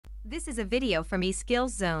This is a video from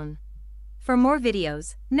eSkills Zone. For more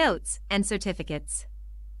videos, notes, and certificates,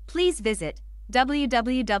 please visit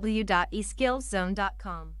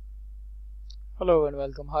www.eskillszone.com. Hello and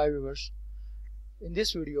welcome. Hi viewers. In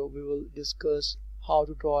this video we will discuss how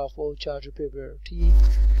to draw a flowchart to prepare tea.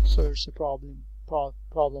 So it's a problem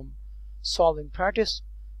solving practice.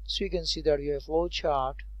 So you can see that you have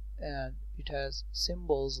flowchart and it has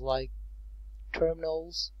symbols like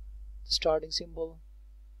terminals, the starting symbol,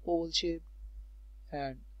 oval shape,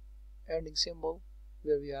 and ending symbol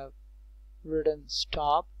where we have written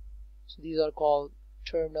stop. So these are called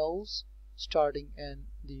terminals, starting and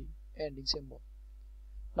the ending symbol.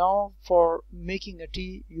 Now for making a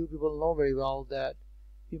tea, you people know very well that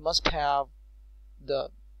we must have the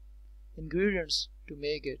ingredients to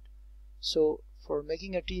make it. So for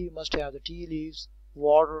making a tea, you must have the tea leaves,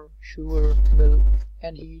 water, sugar, milk,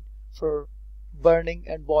 and heat for burning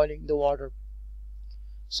and boiling the water.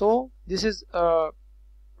 So this is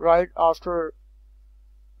right after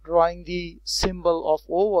drawing the symbol of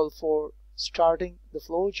oval for starting the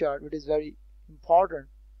flowchart, which is very important.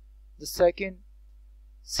 The second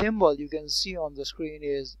symbol you can see on the screen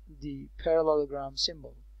is the parallelogram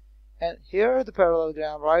symbol, and here the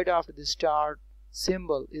parallelogram right after the start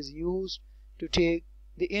symbol is used to take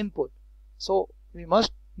the input. So we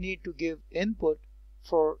must need to give input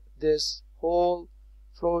for this whole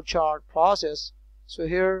flowchart process. So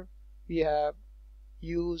here we have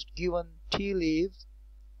used given tea leaves,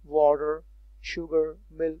 water, sugar,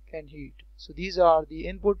 milk, and heat. So these are the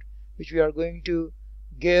input which we are going to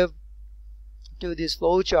give to this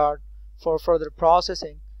flowchart for further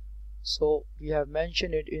processing. So we have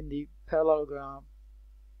mentioned it in the parallelogram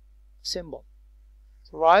symbol.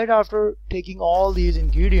 So right after taking all these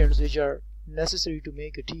ingredients which are necessary to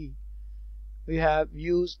make a tea, we have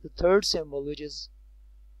used the third symbol, which is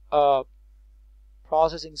a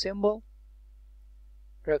processing symbol,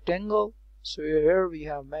 rectangle. So here we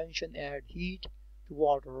have mentioned add heat to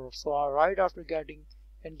water. So right after getting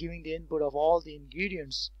and giving the input of all the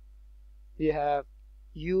ingredients, we have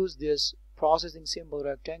used this processing symbol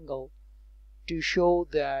rectangle to show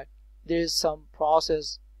that there is some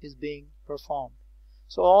process is being performed.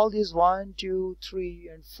 So all these 1, 2, 3,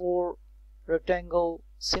 and 4 rectangle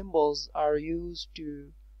symbols are used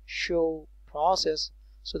to show process.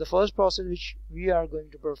 So the first process which we are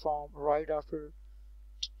going to perform right after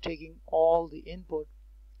taking all the input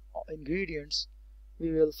ingredients,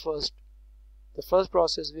 the first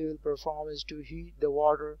process we will perform is to heat the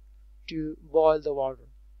water, to boil the water.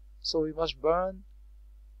 So we must burn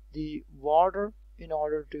the water in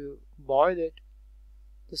order to boil it.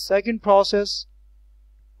 The second process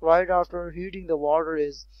right after heating the water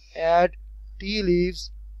is add tea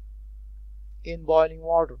leaves in boiling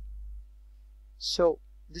water. So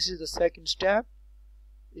this is the second step.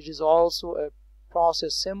 It is also a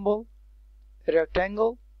process symbol, a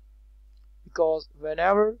rectangle, because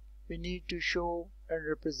whenever we need to show and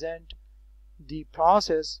represent the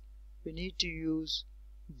process, we need to use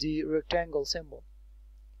the rectangle symbol.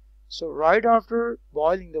 So right after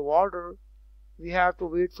boiling the water, we have to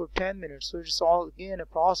wait for 10 minutes. So it's all again a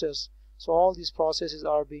process. So all these processes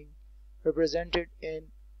are being represented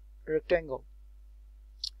in rectangle.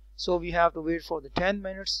 So we have to wait for the 10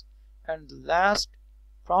 minutes, and the last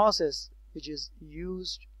process which is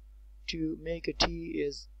used to make a tea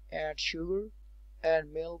is add sugar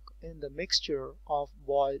and milk in the mixture of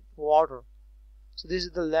boiled water. So this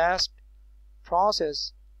is the last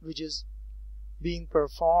process which is being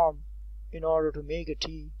performed in order to make a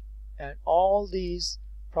tea, and all these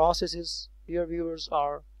processes, dear viewers,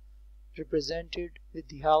 are represented with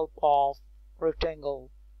the help of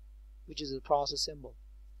rectangle, which is a process symbol.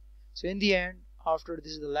 So in the end, after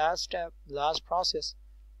this is the last step, the last process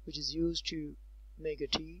which is used to make a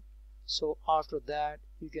tea. So after that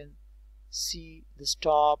you can see the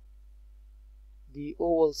stop, the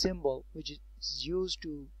oval symbol, which is used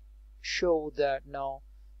to show that now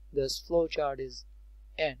this flowchart is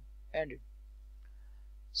ended.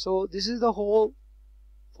 So this is the whole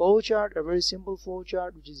flowchart, a very simple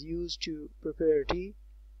flowchart which is used to prepare tea.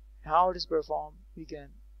 How it is performed, we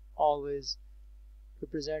can always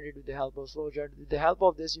represent it with the help of flowchart. With the help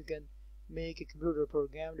of this, you can make a computer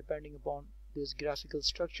program depending upon this graphical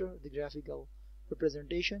structure, the graphical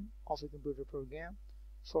representation of a computer program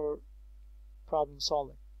for problem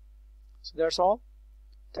solving. So that's all.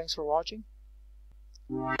 Thanks for watching.